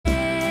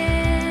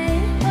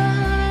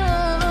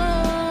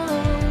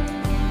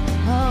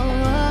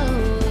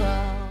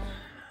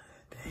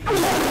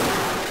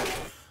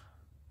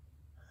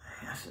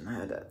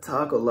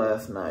taco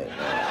last night,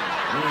 man.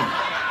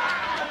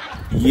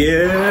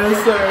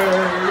 Yes,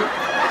 sir.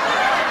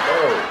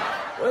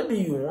 Bro, what do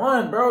you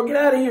want, bro? Get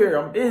out of here.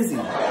 I'm busy. Hey,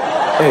 you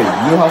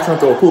know how I was trying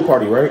to throw a pool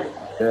party, right?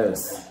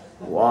 Yes.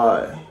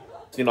 Why?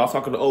 So, you know, I was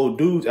talking to old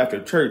dudes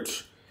after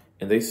church,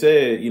 and they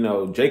said, you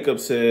know, Jacob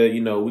said,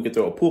 you know, we could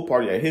throw a pool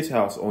party at his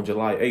house on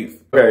July 8th.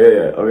 Okay,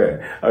 yeah.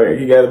 Okay,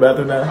 you got the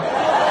bathroom now?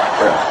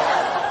 Yeah.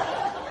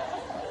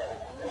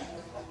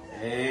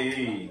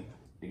 Hey,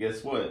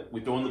 guess what?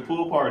 We throwing the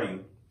pool party.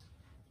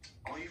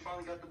 Oh, you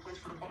finally got the place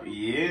for the party?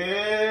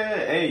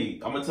 Yeah. Hey,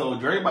 I'm gonna tell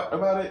Dre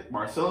about it,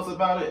 Marcellus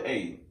about it.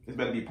 Hey, it's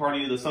better be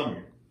party of the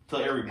summer.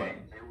 Tell everybody.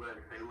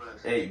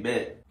 Hey,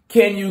 bet.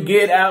 Can you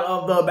get out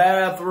of the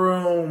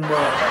bathroom?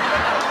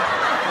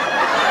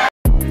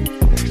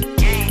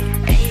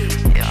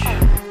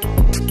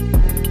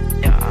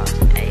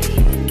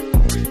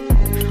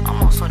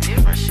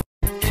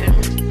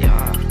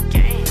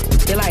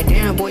 They're like,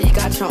 damn, boy, you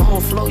got your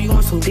own flow. You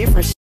want some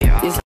different shit.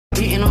 It's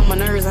getting on my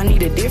nerves. I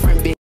need a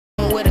different bitch.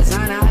 With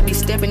designer, I be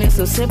stepping in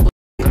some simple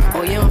shit.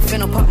 Oh, yeah, I'm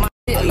finna pop my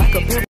shit like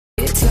a pimp.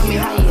 Tell me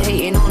how you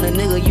hating on a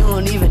nigga you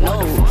don't even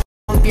know.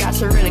 Be out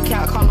here in the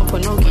couch, call him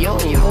Pinocchio.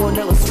 I will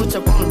never switch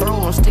up on the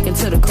throne, I'm sticking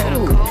to the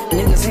code.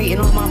 Niggas hating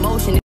on my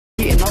motion, it's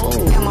getting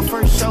old. At my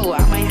first show,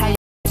 I might have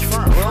you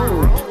front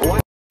row.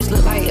 White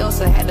look like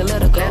Elsa, had to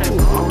let her go.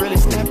 I'm really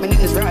snapping in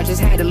this ride, just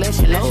had to let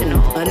you know.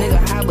 A nigga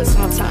high, but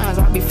sometimes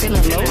I be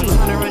feeling low. I'm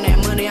trying to run that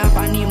money up,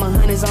 I need my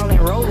honeys all in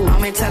roll.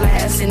 I'm in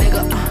Tallahassee,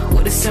 nigga,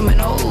 with a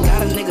Seminole.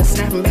 Got a nigga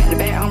snapping back to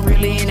back, I'm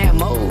really in that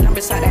mode. Jump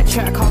inside that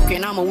trap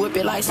hawking, I'ma whip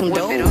it like some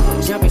dope.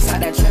 Jump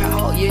inside that trap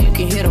hawk, yeah, you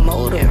can hear the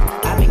motor.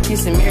 I been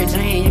kissing Mary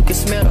Jane, you can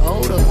smell the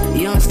odor.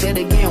 Young instead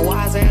of getting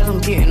wise as I'm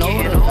getting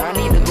older. I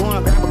need to go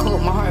and grab a coat,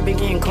 my heart been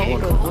getting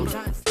colder. I'm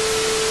trying to...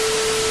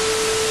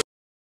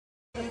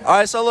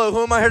 Alright, so look,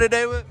 who am I here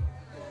today with?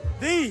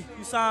 The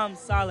Usam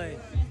Saleh.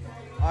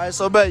 Alright,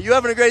 so bet you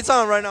having a great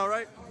time right now,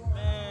 right?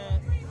 Man,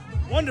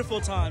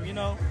 wonderful time, you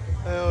know.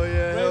 Hell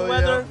yeah. Great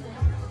weather.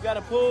 You got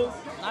a pool,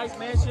 nice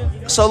mansion.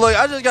 So look,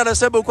 I just got a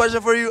simple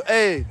question for you.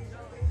 Hey,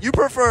 you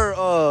prefer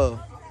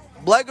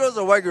black girls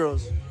or white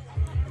girls?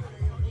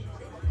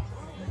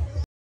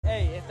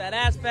 Hey, if that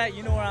ass fat,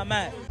 you know where I'm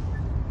at.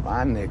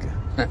 My nigga.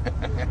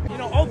 You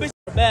know, all bitches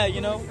are bad,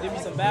 you know. Give me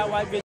some bad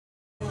white bitches,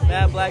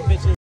 bad black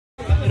bitches.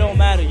 It don't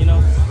matter, you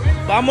know.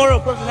 But I'm more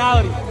of a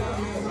personality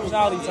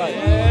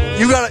type.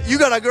 You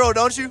got a girl,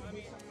 don't you?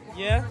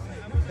 Yeah.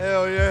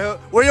 Hell yeah.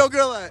 Where your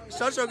girl at?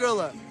 Shut your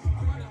girl at.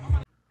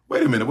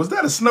 Wait a minute, was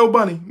that a snow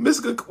bunny? Miss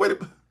Good, wait a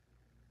minute.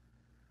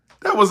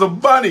 That was a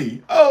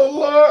bunny. Oh,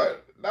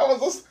 Lord. That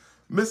was a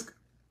Miss.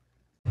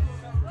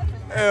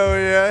 Hell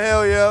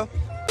yeah.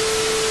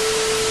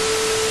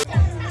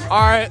 All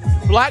right,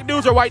 black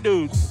dudes or white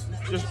dudes?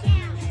 Both of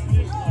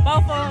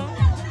them.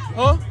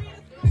 Huh?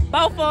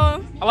 Both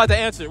of them. I like the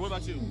answer. What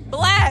about you?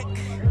 Black.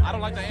 I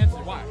don't like the answer.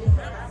 Why?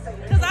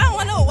 Because I don't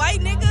want no white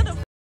nigga to...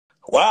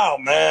 Wow,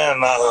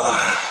 man.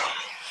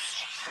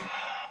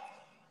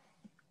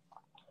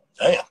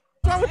 Damn.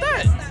 What's wrong with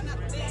that?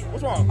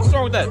 What's wrong? What's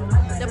wrong with that?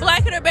 The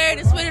blacker the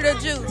berry, the sweeter the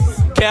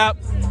juice. Cap.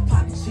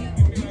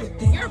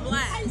 You're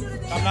black.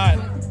 I'm not.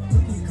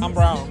 I'm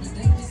brown.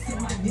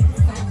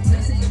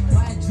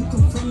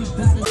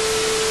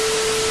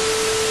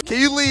 Can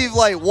you leave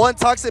like one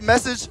toxic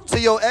message to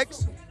your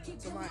ex?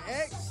 To my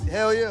ex?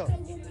 Hell yeah.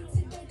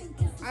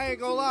 I ain't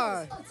gonna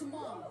lie.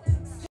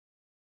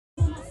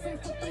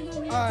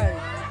 Alright,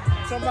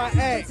 to my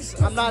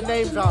ex, I'm not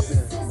name dropping.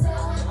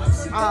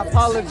 I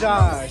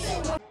apologize.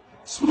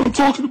 That's what I'm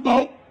talking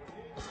about.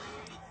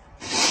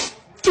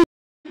 Dude,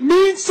 it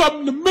means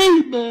something to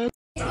me, man.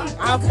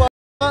 I fucked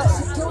up,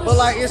 but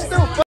like it's still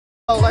fucked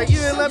up. Like you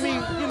didn't let me,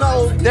 you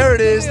know. There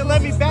it is. You didn't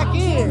let me back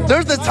in.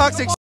 There's the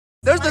toxic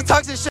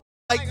shit.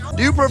 Like,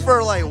 do you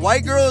prefer like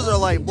white girls or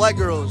like black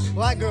girls?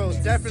 Black girls,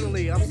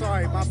 definitely. I'm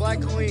sorry, my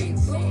black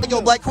queens.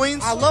 Yo, black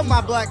queens? I love my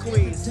black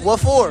queens.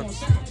 What for?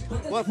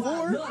 What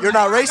for? You're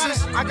not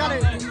racist? I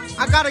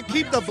gotta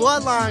keep the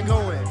bloodline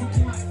going.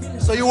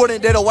 So you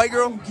wouldn't date a white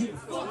girl?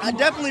 I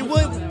definitely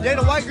would date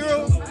a white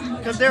girl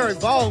because they're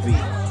evolving.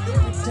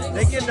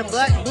 They getting the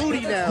black booty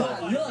now.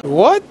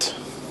 What?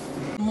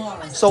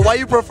 So why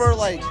you prefer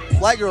like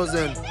black girls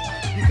then?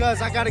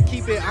 Because I gotta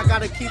keep the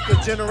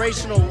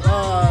generational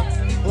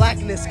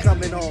blackness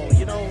coming on.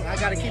 You know, I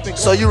gotta keep it going.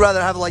 So you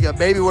rather have like a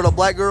baby with a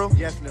black girl?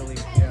 Definitely,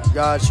 yeah.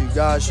 Got you.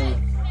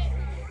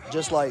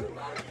 Just like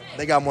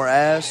they got more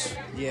ass.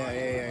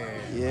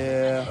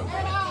 Yeah.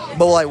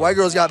 But like white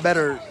girls got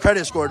better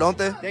credit score, don't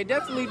they? They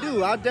definitely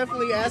do. I'll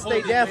definitely ask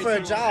their dad for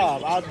a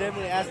job.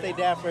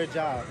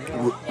 You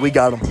know? We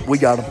got them.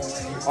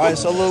 All right,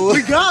 so look.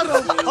 We got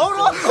them. Hold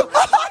on.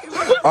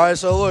 All right,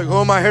 so look. Who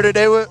am I here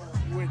today with?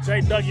 With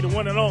Jay Dougie, the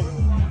one and only.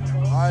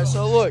 All right,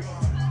 so look.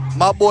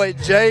 My boy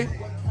Jay.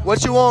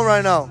 What you on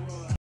right now?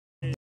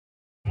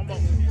 I'm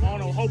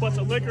on a whole bunch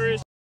of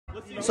licorice.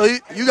 So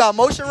you got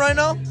motion right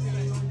now?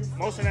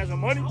 Motion as in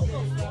money?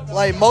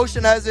 Like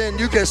motion as in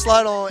you can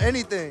slide on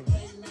anything.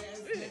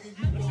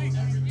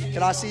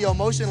 Can I see your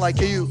motion? Like,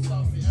 can you?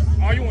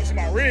 Oh, you want to see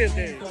my red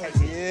then?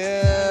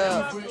 Yeah.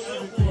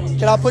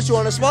 Can I put you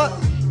on the spot?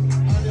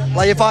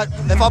 Like if I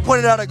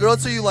pointed out a girl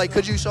to you, like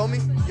could you show me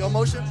your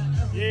emotion?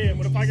 Yeah,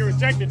 but if I get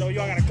rejected though,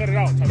 y'all gotta cut it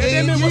out.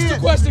 What's the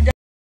question, guys?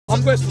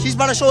 He's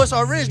about to show us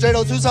our Riz,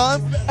 J-Do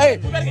 2-time. Hey,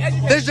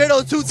 this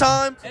J-Do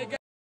 2-time.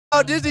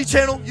 Disney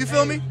Channel, you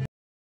feel me?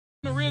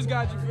 The Riz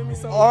got you, feel me?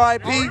 So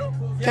R.I.P.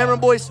 Cameron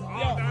Boyce. Hey,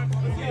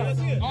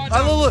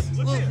 look.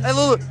 Hey,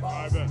 look.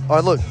 All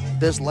right, look.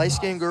 There's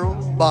light-skinned girl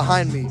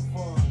behind me.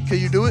 Can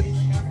you do it?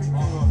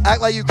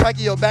 Act like you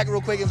cracking your back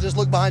real quick and just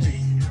look behind you.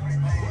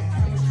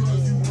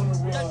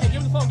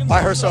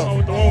 By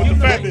herself.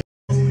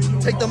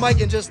 Take the mic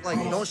and just like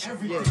don't shoot.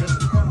 Yeah, just.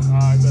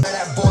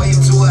 That boy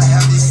into a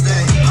heavy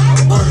state.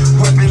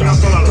 Whipping up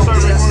that go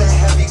that's that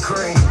heavy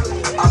cream.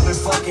 I've been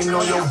fucking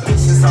on your bitch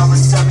since I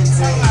was 17.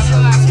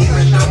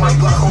 Even though my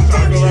block on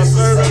 30 is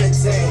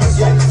 17.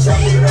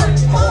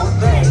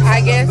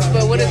 I guess,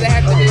 but what does it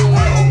have to do with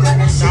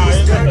It's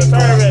just a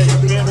survey, you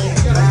feel me?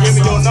 Give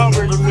me your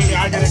number, you feel me?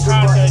 I get in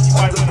contact, you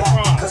might win a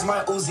prize. Cause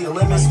my Uzi, a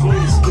lemon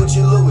squeeze.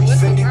 Gucci Louis,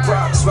 Fendi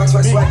Prada, swag,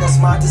 that's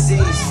my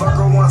disease. Fuck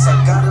her once, I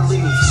gotta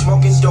leave.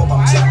 Smoking dope,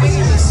 I'm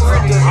Japanese. I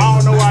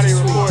don't know why they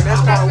record.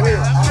 That's kind of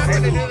weird.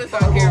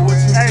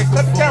 Hey,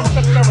 cut the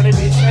camera, they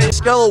did.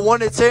 Scale of 1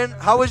 to 10,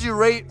 how would you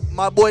rate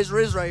my boy's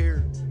Riz right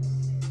here?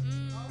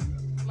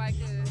 like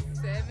a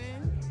 7?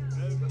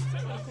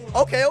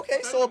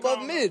 Okay, so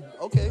above mid.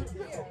 Okay,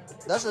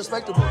 that's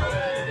respectable.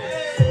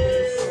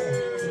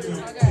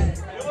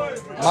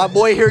 My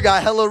boy here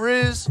got hella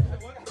Riz.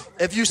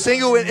 If you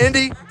single in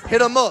Indy,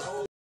 hit him up.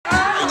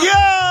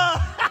 Yeah!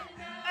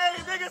 Hey,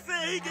 nigga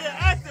said he get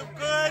active,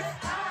 cuz.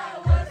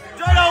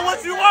 J-Do,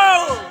 what you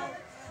want?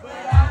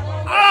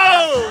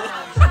 Oh!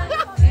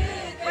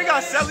 We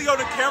got Shelly on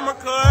the camera,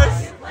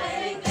 cuz.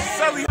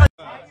 Shelly.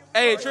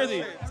 Hey,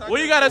 Trizzy,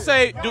 what you gotta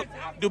say?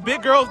 Do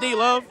big girls need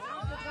love?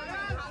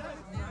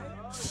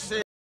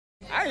 Shit.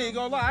 I ain't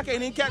gonna lie, I can't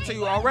even capture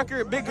you on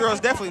record. Big girls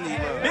definitely need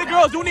love. Big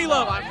girls do need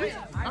love. I ain't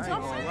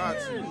gonna lie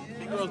to you.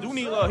 Big girls do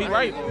need love. He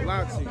right.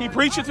 Lie to you. He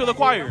preaching to the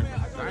choir.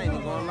 I ain't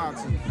even gonna lie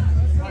to you.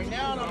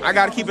 I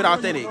gotta keep it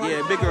authentic.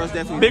 Yeah, big girls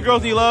definitely. Big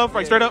girls need love,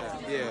 like straight up.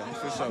 Yeah,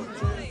 for sure.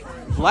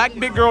 Black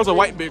big girls or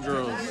white big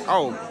girls?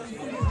 Oh,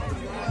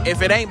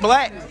 if it ain't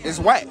black, it's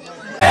white.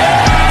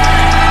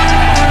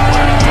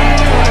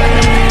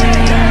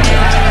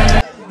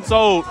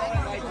 So,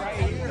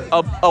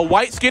 a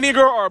white skinny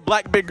girl or a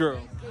black big girl?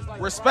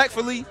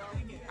 Respectfully,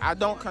 I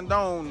don't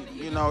condone,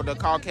 the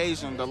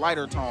Caucasian, the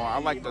lighter tone. I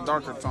like the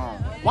darker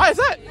tone. Why is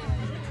that?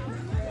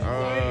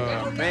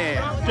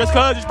 Man. Just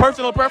cause it's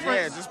personal preference?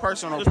 Yeah, just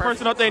personal preference. Just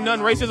personal thing,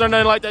 nothing racist or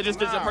nothing like that, just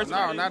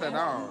personal? No, not at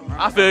all.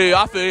 I feel you.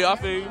 At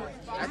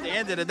the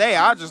end of the day,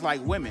 I just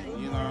like women,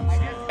 you know what I'm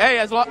saying? Hey,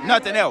 that's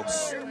nothing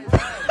else.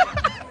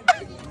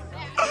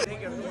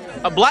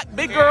 A black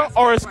big girl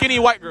or a skinny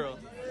white girl?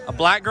 A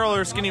black girl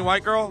or a skinny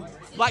white girl?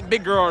 Black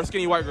big girl or a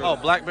skinny white girl? Oh,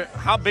 black big.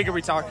 How big are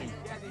we talking?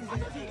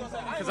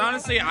 Because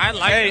honestly, I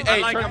like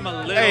them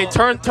a little. Hey,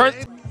 turn.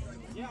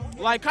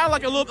 Like kind of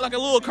like a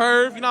little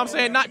curve, you know what I'm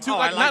saying? Not too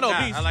not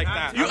obese. I like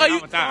that.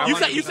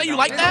 You say you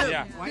like that?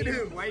 Yeah. Why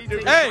you do?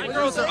 Hey,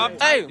 girls are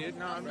uptight, hey. dude.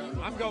 No,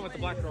 I'm going with the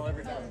black girl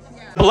every time.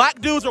 Black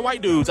dudes or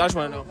white dudes? I just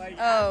want to know.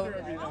 Oh.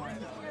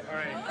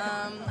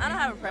 I don't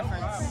have a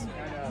preference.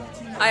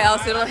 I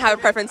also don't have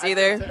a preference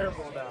either.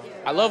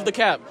 I love the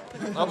cap.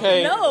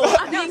 Okay. No,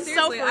 I'm being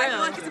so for real. I feel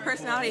like it's a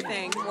personality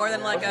thing more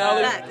than like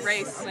a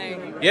race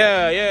thing.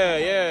 Yeah.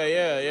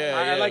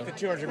 I like the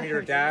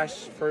 200-meter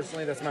dash.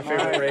 Personally, that's my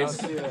favorite race.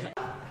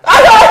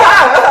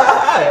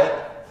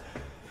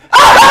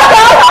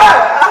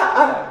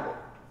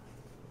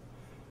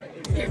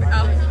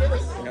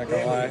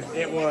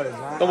 It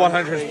was. The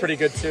 100 is pretty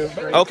good too.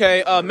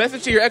 Okay,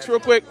 message to your ex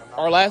real quick.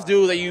 Our last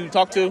dude that you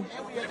talked to.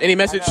 Any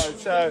message?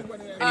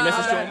 Any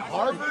message to him?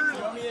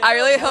 I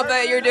really hope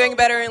that you're doing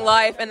better in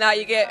life and that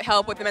you get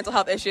help with the mental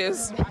health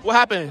issues. What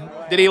happened?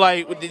 Did he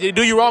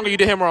do you wrong or you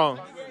did him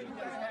wrong?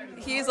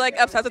 He's like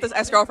obsessed with his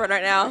ex-girlfriend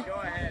right now.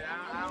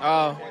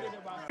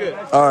 Good.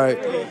 All right,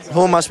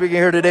 who am I speaking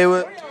here today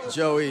with?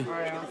 Joey.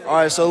 All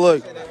right, so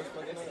look,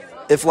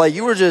 if like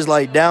you were just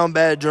like down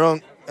bad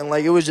drunk and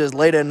like it was just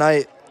late at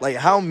night, like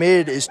how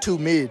mid is too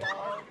mid?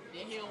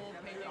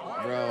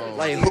 Bro.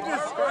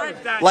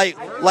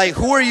 Like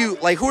who are you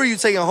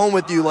taking home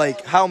with you?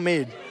 Like how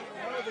mid?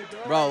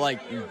 Bro, like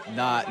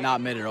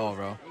not mid at all,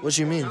 bro. What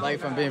you mean? Like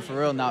if I'm being for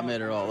real, not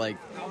mid at all. Like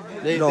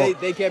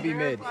they can't be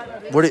mid.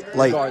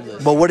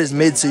 But what is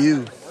mid to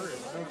you?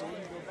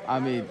 I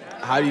mean,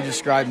 how do you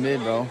describe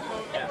mid, bro?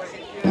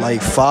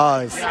 Like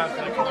 5.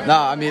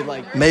 Nah, I mean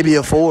like maybe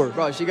a 4.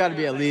 Bro, she got to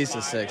be at least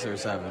a 6 or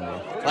 7,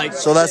 bro. Like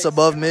so that's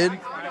above mid.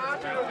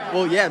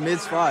 Well, yeah,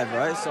 mid's 5,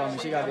 right? So I mean,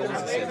 she got to be at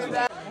least a 6.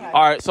 Bro.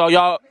 All right, so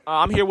y'all,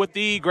 I'm here with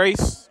the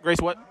Grace.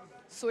 Grace, what?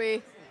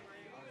 Sui.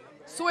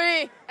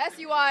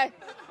 S-U-I.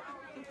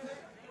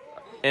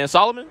 And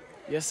Solomon?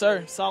 Yes,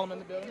 sir. Solomon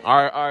in the building. All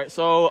right.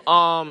 So,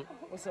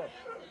 what's up?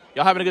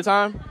 Y'all having a good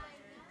time?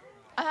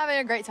 I'm having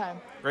a great time.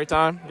 Great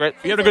time? Great.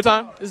 You having a good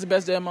time? This is the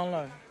best day of my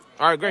life.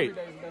 All right, great.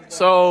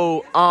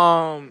 So,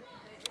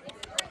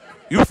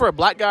 you prefer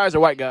black guys or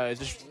white guys?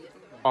 Just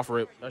Off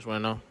rip. I just want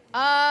to know.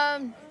 I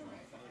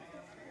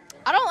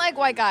don't like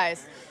white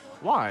guys.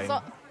 Why?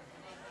 So,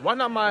 why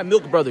not my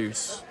milk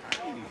brothers?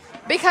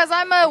 because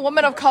I'm a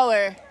woman of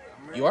color.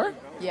 You are?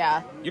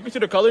 Yeah. You're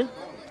considered color?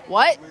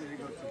 What?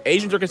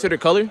 Asians are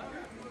considered color?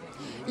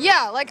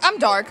 Yeah, like I'm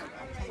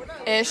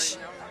dark-ish.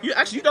 You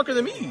darker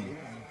than me.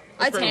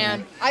 That's I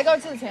tan. I go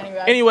to the tanning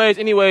bed.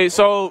 Anyways,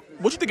 so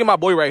what you think of my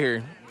boy right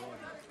here?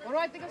 What do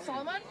I think of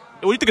Solomon?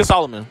 What do you think of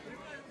Solomon?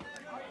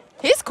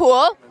 He's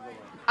cool.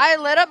 I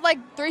lit up like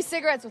 3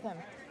 cigarettes with him.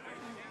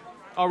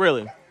 Oh,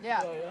 really?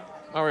 Yeah.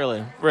 Oh,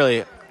 really?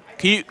 Really?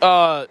 Can you,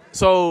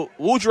 so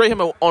what would you rate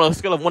him on a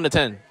scale of 1 to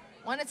 10?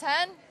 1 to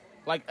 10?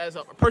 Like, as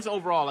a person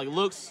overall, like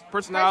looks,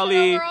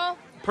 personality.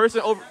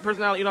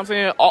 Personality, you know what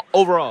I'm saying?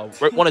 Overall,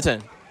 1 to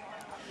 10.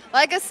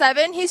 Like a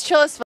 7. He's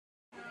chill as fuck.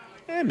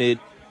 Yeah, mid.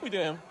 What you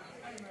think of him?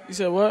 You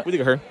said what? What do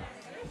you think of her?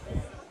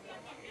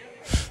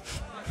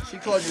 She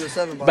called you a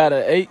 7. About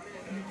an 8.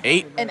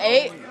 8? An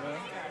 8?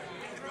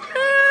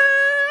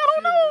 I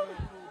don't know.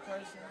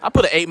 I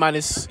put an 8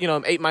 minus,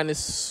 8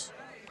 minus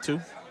 2.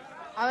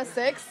 I'm a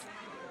 6.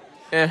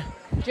 Yeah.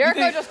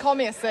 Jericho just called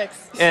me a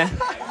 6. Yeah.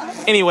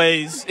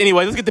 Anyways,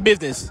 let's get to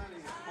business.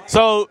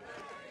 So,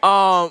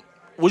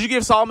 would you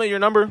give Solomon your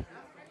number?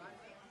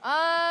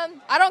 I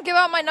don't give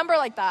out my number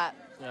like that.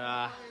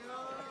 Yeah. I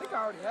think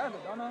I already have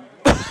it, don't I?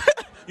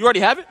 You already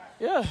have it?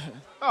 Yeah.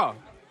 Oh.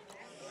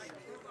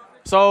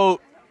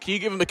 So, can you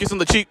give him a kiss on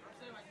the cheek?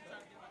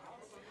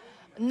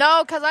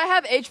 No, because I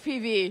have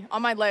HPV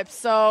on my lips.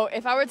 So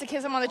if I were to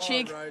kiss him on the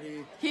cheek,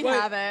 he'd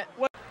have it.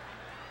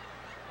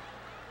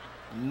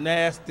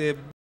 Nasty.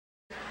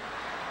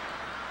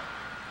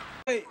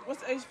 Wait,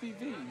 what's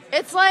HPV?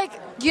 It's like,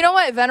 you know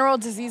what venereal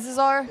diseases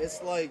are?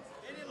 It's like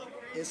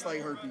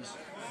herpes.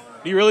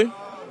 Do you really?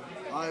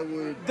 I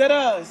would. That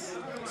us.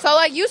 So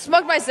like you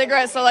smoked my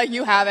cigarette, so like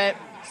you have it.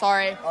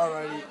 Sorry.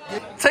 Alrighty.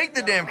 Take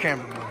the damn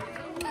camera.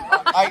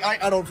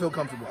 I don't feel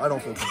comfortable. I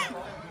don't feel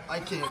comfortable. I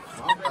can't.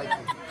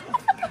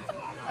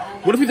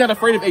 What if he's not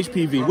afraid of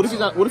HPV? What if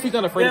he's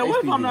not afraid of HPV?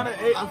 What if I'm not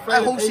afraid of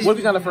What if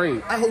he's not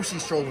afraid? I hope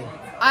she's trolling.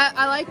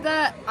 I like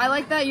that. I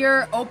like that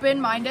you're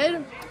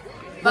open-minded,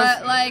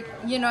 but like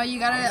you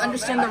gotta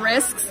understand the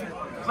risks.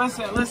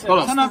 Listen. Hold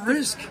on. Turn off the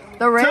risk.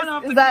 The risk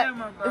is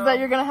that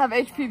you're gonna have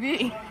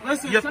HPV.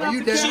 Listen,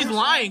 She's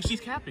lying.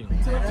 She's capping.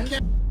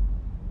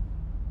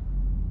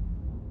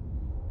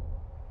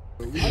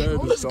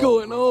 What's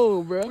going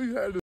on, bro? We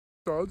had to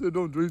start. I just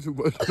don't drink too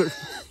much.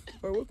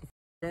 Like, what the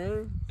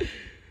man?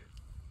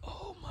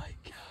 Oh my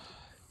god.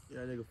 Yeah,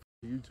 nigga,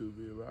 YouTube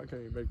video, bro. I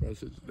can't even make my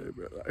shit today,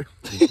 bro. Like,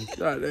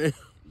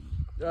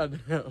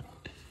 goddamn.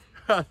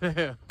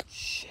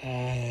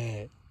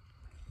 Shit.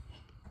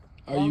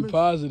 Are you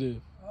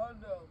positive?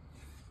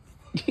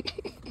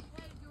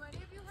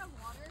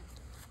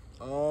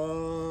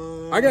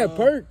 Oh no. I got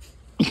perks.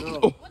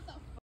 No. What the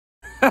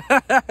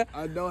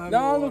I don't have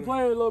no I'm just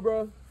playing, little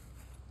bro.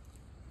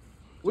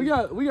 We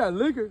got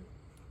liquor.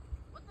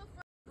 What the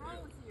fuck is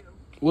wrong with you?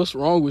 What's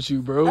wrong with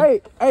you, bro?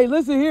 Hey,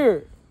 listen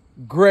here.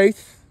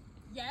 Grace.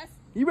 Yes?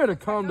 You better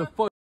calm the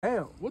fuck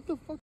down. What the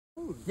fuck?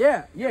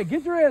 Yeah,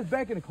 get your ass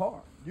back in the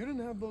car. You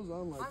didn't have those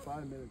on like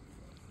 5 minutes.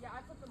 Yeah,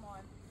 I put them on.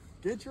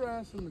 Get your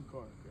ass in the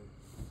car,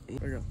 okay?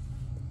 There you go.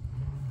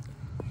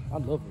 I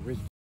love a rich.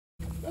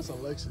 That's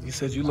Alexis. You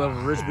said you love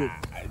a rich bitch.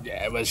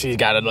 Yeah, but she's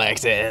got a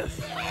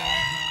Lexus.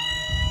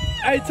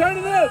 Hey, turn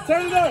it up.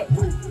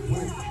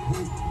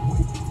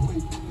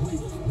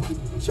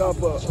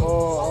 Chopper,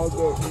 all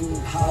the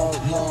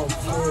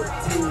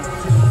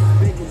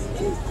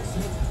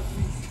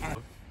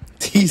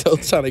He's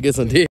trying to get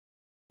some dick.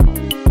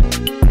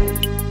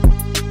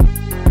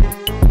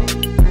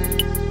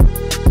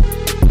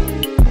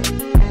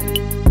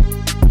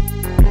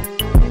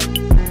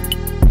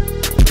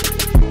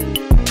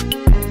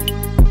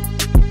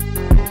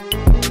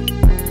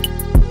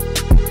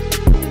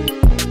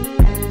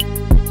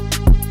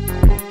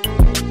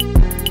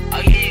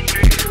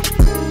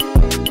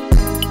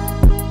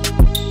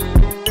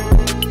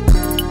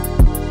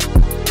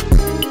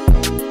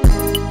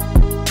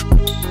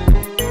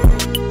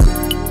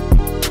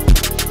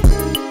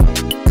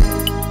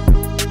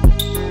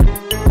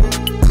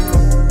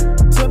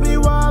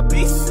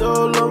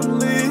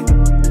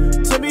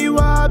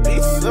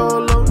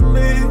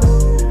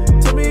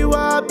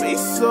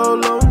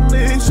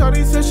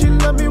 Shawty said she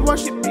love me, why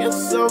she being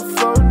so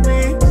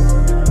phony?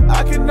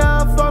 I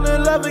cannot fall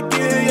in love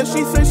again. Yeah,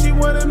 she said she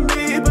wanted me